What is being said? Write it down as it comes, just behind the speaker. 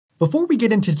Before we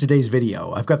get into today's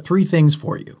video, I've got 3 things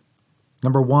for you.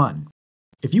 Number 1,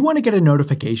 if you want to get a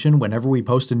notification whenever we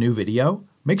post a new video,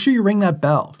 make sure you ring that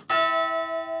bell.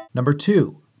 Number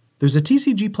 2, there's a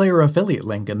TCG Player affiliate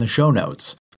link in the show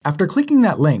notes. After clicking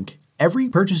that link, every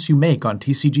purchase you make on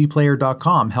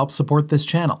tcgplayer.com helps support this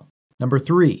channel. Number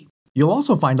 3, you'll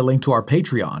also find a link to our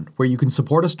Patreon where you can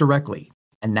support us directly.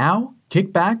 And now,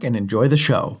 kick back and enjoy the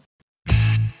show.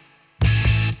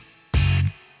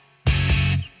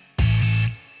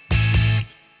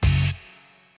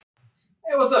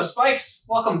 Hey, what's up, Spikes?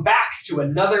 Welcome back to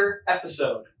another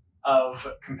episode of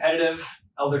competitive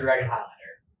Elder Dragon Highlander,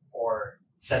 or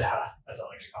Sedha, as I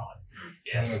like to call it.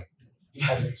 Yes.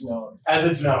 As it's known. As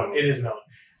it's known. It is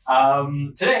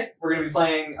known. Today, we're going to be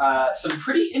playing some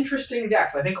pretty interesting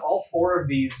decks. I think all 4 of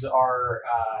these are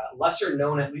lesser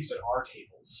known, at least at our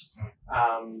tables.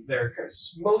 They're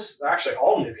actually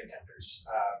all new contenders,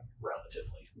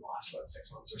 relatively, in the last,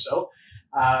 6 months or so.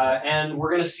 And we're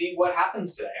going to see what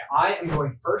happens today. I am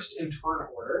going first in turn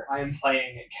order. I am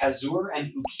playing Kazur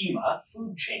and Ukima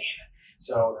Food Chain.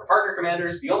 So they're partner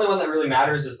commanders. The only one that really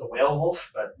matters is the Whale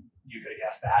Wolf, but you could have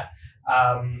guessed that.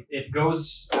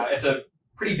 It's a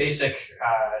pretty basic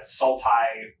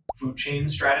Sultai food chain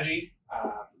strategy.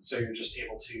 So you're just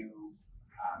able to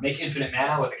make infinite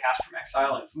mana with a cast from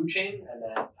exile and food chain, and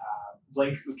then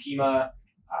blink Ukima,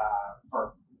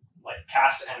 or like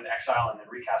cast and exile and then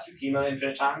recast Ukima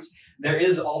infinite times. There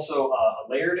is also a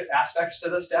layered aspect to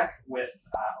this deck with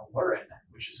Lurin,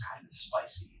 which is kind of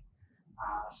spicy.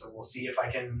 So we'll see if I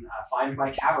can find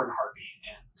my Cavern Harpy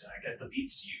and get the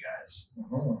beats to you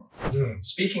guys.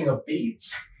 Speaking of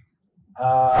beats,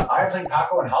 I'm playing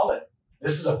Paco and Halden.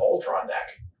 This is a Voltron deck.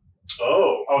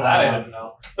 Oh, that I didn't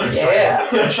know. Yeah.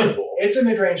 It's a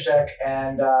mid-range deck,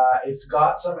 and it's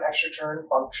got some extra turn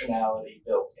functionality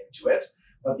built into it.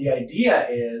 But the idea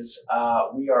is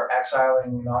we are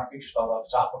exiling non-creature spells off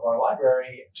the top of our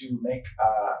library to make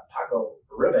Paco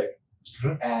real big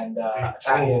and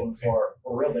attack him for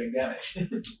real big damage.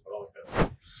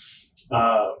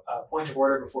 Point of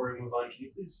order before we move on, can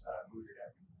you please move your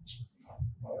deck?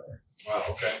 Wow,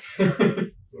 okay.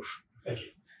 Thank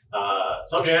you.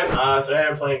 So I'm Jan. Today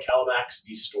I'm playing Kalamax,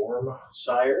 the Storm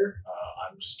Sire.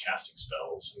 I'm just casting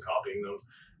spells and copying them.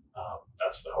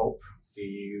 That's the hope.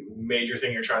 The major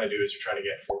thing you're trying to do is you're trying to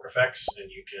get fork effects,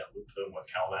 and you can loop them with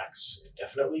Kalamax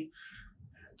indefinitely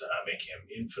and make him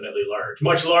infinitely large.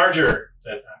 Much larger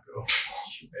than Paco.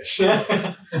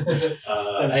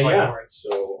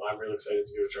 So I'm really excited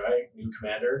to give it a try. New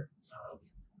commander.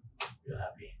 Real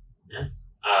happy. Yeah.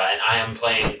 And I am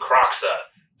playing Kroxa,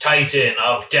 Titan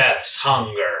of Death's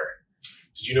Hunger.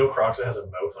 Did you know Kroxa has a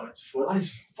mouth on its foot? On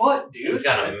his foot, dude. He's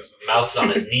got mouths on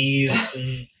his knees.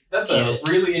 And that's a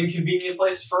really inconvenient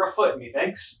place for a foot,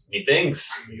 methinks.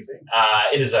 Methinks. Methinks.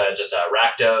 It is just a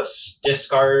Rakdos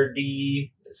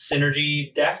discardy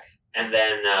synergy deck. And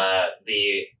then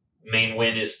the main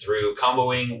win is through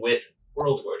comboing with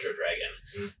World Warrior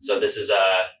Dragon. So this is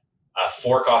a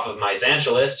fork off of my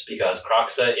Xantia list because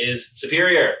Kroxa is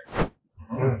superior.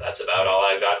 That's about all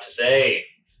I've got to say.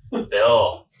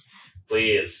 Bill,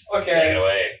 please take it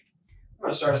away. I'm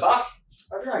going to start us off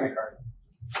by drawing a card.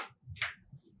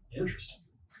 Interesting.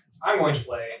 I'm going to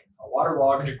play a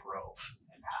Waterlogged Grove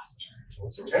and pass the turn.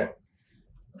 What's okay?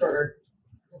 Trigger.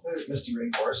 I'll play this Misty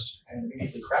Rainforest and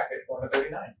immediately crack it going to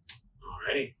 39.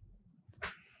 Alrighty.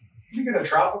 You get a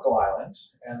tropical island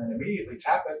and then immediately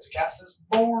tap it to cast this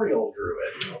Boreal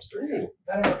Druid. That's pretty cool.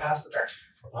 Then I'm going to pass the turn.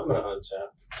 I'm going to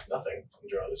untap nothing and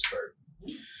draw this card.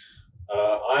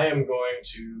 I am going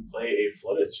to play a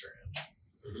Flooded Strand.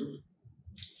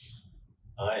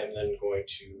 I am then going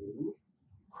to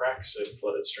crack said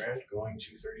Flooded Strand, going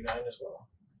to 39 as well.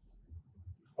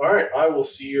 Alright, I will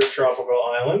see your tropical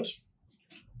island,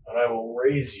 and I will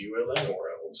raise you a Land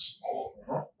Elves.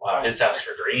 Wow, his taps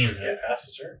for green. And pass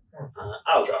the turn.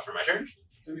 I'll draw for my turn.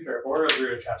 To be fair, Boreal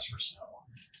Druid taps for snow.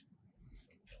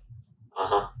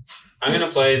 I'm going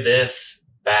to play this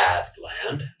bad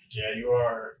land. Yeah, you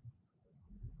are.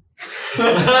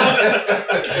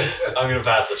 I'm going to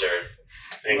pass the turn.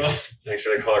 Thanks. Thanks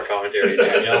for the color commentary,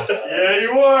 Daniel. Yeah,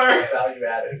 you are. Value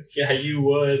added. Yeah, you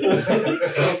would.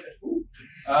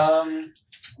 I'm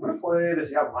going to play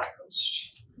this Yavimaya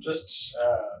Coast. Just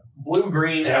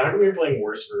blue-green. Yeah, how come you're playing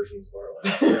worse versions of our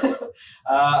land?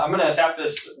 I'm going to tap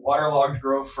this Waterlogged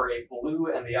Grove for a blue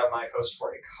and the Yavimaya Coast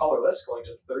for a colorless, going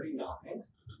to 39.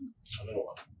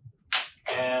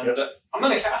 And I'm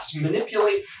going to cast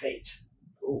Manipulate Fate.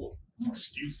 Ooh.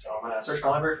 So I'm going to search my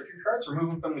library for 3 cards,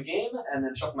 remove them from the game, and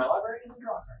then shuffle my library and then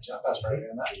draw a card. Yeah, that's right.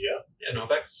 Yeah. Yeah, no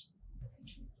effects.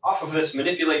 off of this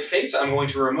Manipulate Fate, I'm going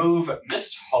to remove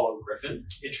Mist Hollow Griffin,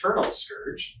 Eternal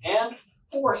Scourge, and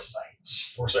Foresight.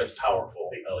 Foresight's powerful,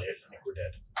 Elliot. I think we're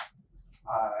dead.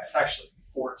 It's actually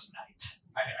Fortnite.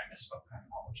 I misspoke. I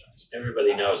apologize.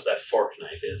 Everybody knows that Fork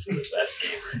Knife is the best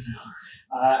game right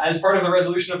now. As part of the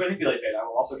resolution of Manipulate Fate, I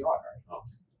will also draw a card. Oh.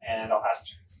 And I'll pass the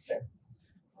turn. Okay.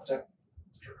 I'll take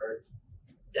draw a card.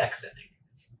 Deck thinning.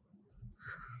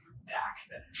 Deck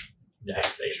finish. Deck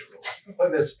facial. I'll play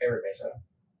this Arid Mesa.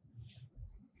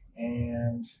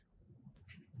 And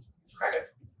crack it.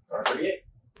 Going to 38.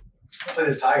 I'll play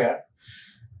this Taiga.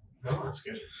 No, that's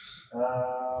good.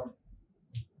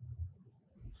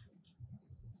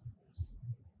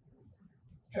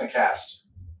 Gonna cast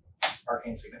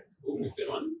Arcane Signet. Ooh, good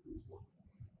one.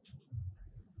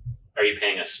 Are you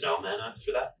paying a snow mana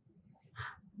for that?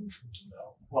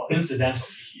 No. Well, incidentally,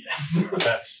 yes.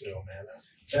 That's snow mana.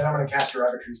 Then I'm gonna cast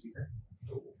Derogatory Speaker.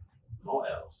 No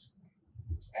else.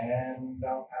 And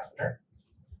I'll pass the turn.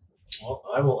 Well,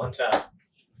 I will untap.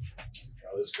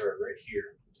 Draw this card right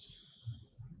here.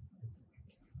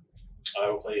 I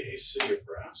will play a City of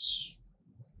Brass.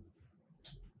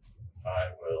 I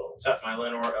will tap my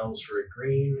Lenore Elves for a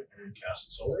green and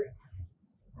cast Solar.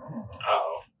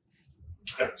 Uh-oh.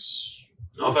 X.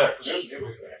 No effects.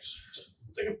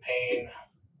 Take a pain.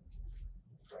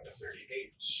 Going to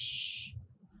 38.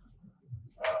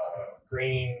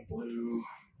 Green, blue.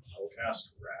 I will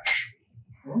cast Rash.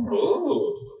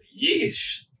 Ooh,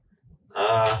 yeesh.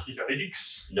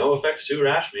 Yikes. No effects to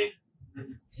rash me.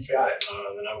 You got it.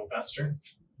 Then I will pass turn.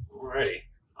 Alrighty.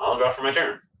 I'll draw for my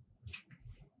turn.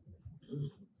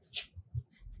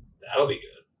 That'll be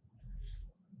good.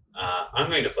 I'm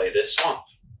going to play this Swamp.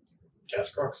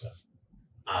 Cast Kroxa.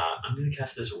 I'm going to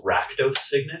cast this Rakdos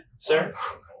Signet, sir.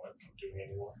 I don't know what I'm doing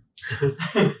anymore.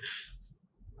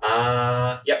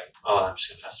 Yep. Oh, I'm just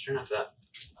going to pass the turn after that.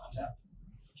 Tap.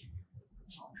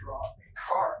 I'll draw a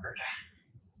card.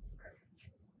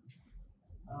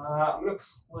 I'm going to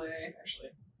play, actually,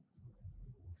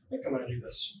 I think I'm going to do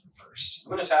this first.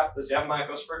 I'm going to tap this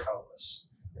Yavimaios for a colorless,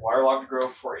 Wirelogged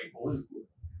Grove for a blue,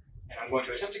 and I'm going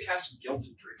to attempt to cast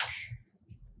Gilded Drake.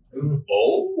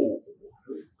 Oh.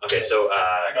 Okay, so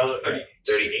I got 38.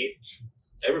 38.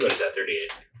 Everybody's at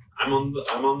 38. I'm on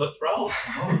the throne.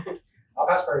 I'll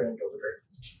pass Party and Gilded Drake.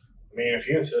 I mean, if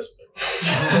you insist.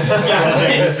 But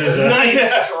Yeah, this is a nice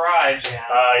try, Jan.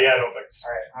 yeah, no effects.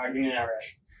 Alright, give me an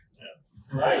average.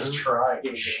 Nice try,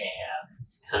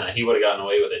 Shan. He would have gotten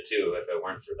away with it too if it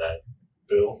weren't for that.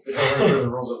 Bill. If I remember the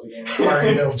rules of the game,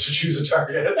 requiring Bill to choose a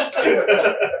target.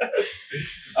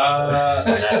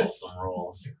 That's some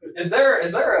rules. Is there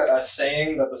a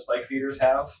saying that the spike feeders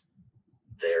have?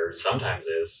 There sometimes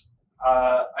is.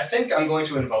 I think I'm going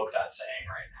to invoke that saying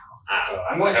right now.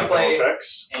 I'm going to have play no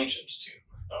effects. Ancient Tomb.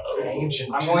 Okay.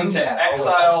 Ancient I'm going to Tomb.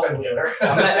 exile- I'm going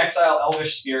I'm going to exile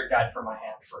Elvish Spirit Guide from my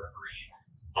hand for a green.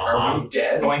 Are we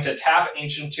dead? I'm going to tap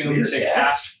Ancient Tomb We're to dead?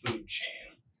 cast Food Chain.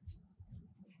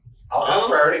 I'll pass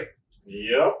priority.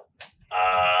 Yep.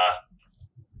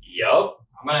 Yup.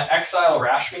 I'm going to exile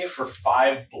Rashmi for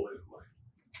 5 blue.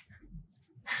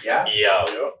 Yeah. Yup.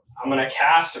 Yep. I'm going to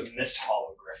cast Mist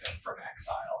Hollow Griffin from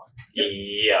exile.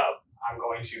 Yup. I'm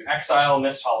going to exile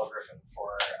Mist Hollow Griffin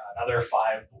for another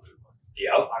 5 blue.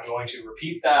 Yup. I'm going to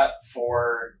repeat that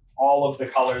for all of the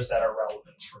colors that are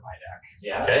relevant for my deck.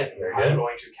 Yeah. Okay, very I'm good.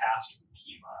 going to cast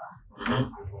Kima. Mhm.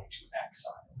 I'm going to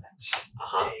exile it.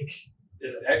 Uh-huh. Take.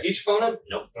 Is it each opponent?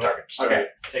 Nope. Nope. Target. Okay,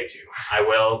 take 2. I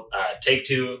will take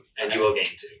 2, and you will gain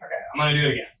 2. Okay, I'm going to do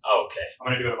it again. Okay. I'm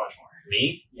going to do it a bunch more.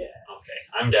 Me? Yeah. Okay.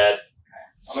 I'm dead.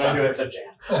 I'm going to do it to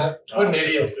Jan. What an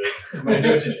idiot. I'm going to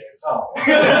do it to James. Oh.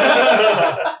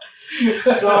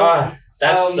 So,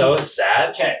 That's so sad.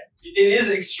 okay, it is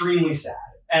extremely sad.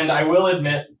 And I will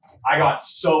admit, I got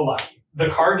so lucky. The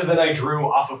card that I drew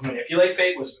off of Manipulate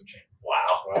Fate was Food Chain.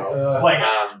 Wow. Wow. Like,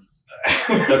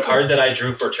 The card that I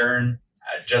drew for turn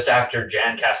just after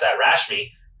Jan cast that Rashmi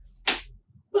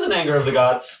was an Anger of the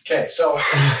Gods. Okay, so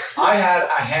I had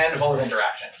a handful of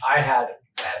interaction. I had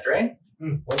Mana Drain,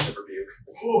 Winds of Rebuke,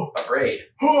 Abrade,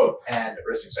 and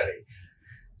Risting Study.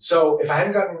 So if I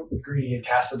hadn't gotten greedy and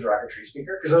cast the Derogatory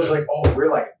Speaker, because I was like, oh, we're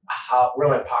like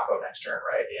Paco next turn,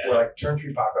 right? Yeah. We're like turn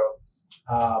 3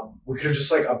 Paco. We could have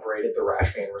just like abraded the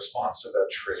Rashmi in response to the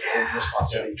trigger,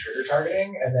 to the trigger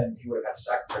targeting, and then he would have had to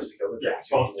sacrifice the Gilded Drake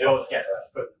too. both get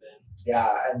put in. Yeah.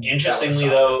 And Interestingly,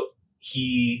 though,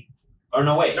 you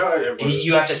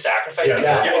have to sacrifice the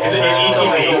Yeah. Gilded Because Yeah. it needs to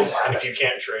Yeah. leave, and if you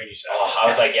can't trade, you sell. I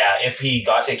was like, yeah, if he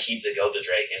got to keep the Gilded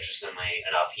Drake, interestingly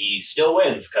enough, he still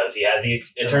wins because he had the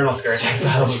Eternal Scourge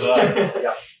exiled as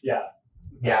well.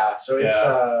 Yeah, so it's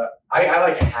I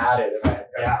like had it if I had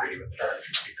gotten greedy with the Darkness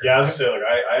Speaker. Yeah, I was gonna say like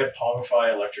I had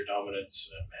Pongify, Electric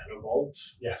Dominance, and Mana Vault.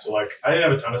 Yeah. So like I didn't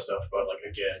have a ton of stuff, but like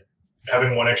again,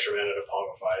 having one extra mana to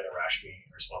Pongify to rash me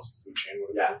in response to the food chain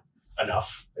would have been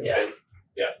enough. It's Yeah. big.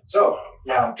 Yeah. So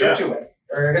turn 2 win.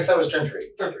 Or I guess that was turn 3.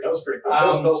 Turn 3. That was pretty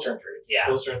cool. Bill's turn 3. Yeah.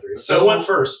 Bill's turn 3. So- So went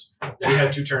first. We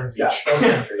had 2 turns each. Yeah, Bill's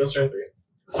turn 3. Bill's turn 3.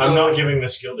 So I'm not giving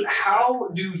this skill to how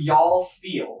do y'all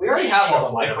feel? We already have all the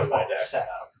Shuffling out my microphones deck. set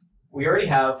up. We already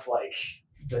have like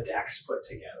the decks put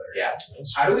together. Yeah.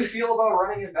 How do we feel about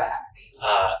running it back?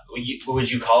 Would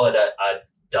you call it a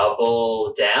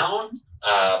double down?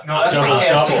 No, that's double, for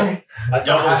KFC. A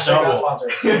Double, hashtag double. not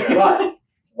sponsored. But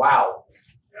wow,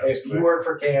 Yeah, if you work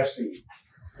for KFC,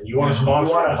 and you want to you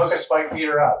sponsor want to us. hook a spike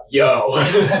feeder up. Yo.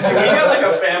 Can we get like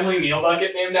a family meal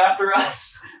bucket named after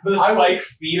us? The I would- spike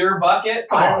feeder bucket?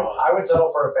 Come I on. would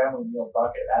settle for a family meal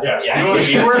bucket. As Yeah, a- Yeah.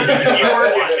 you work You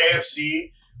at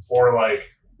KFC or like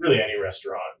really any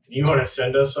restaurant. You want to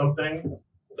send us something?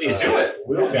 Please do it.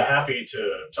 We'll be happy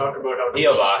to talk about how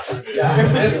P.O. delicious box. food is.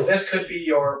 Yeah, this could be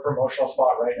your promotional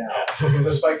spot right now.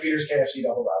 The spike feeders KFC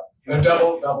doubled up.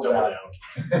 Double Double down.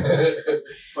 down.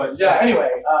 But Yeah. Anyway,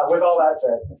 with all that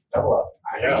said, double up.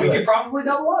 Yeah. we could probably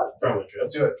double up. Probably good.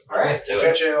 Let's do it. All right. Do it.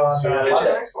 Catch you on See you Catch you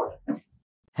Monday. next one.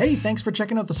 Hey, thanks for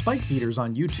checking out the Spike Feeders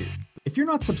on YouTube. If you're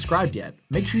not subscribed yet,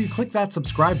 make sure you click that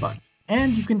subscribe button.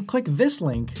 And you can click this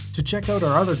link to check out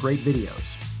our other great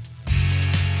videos.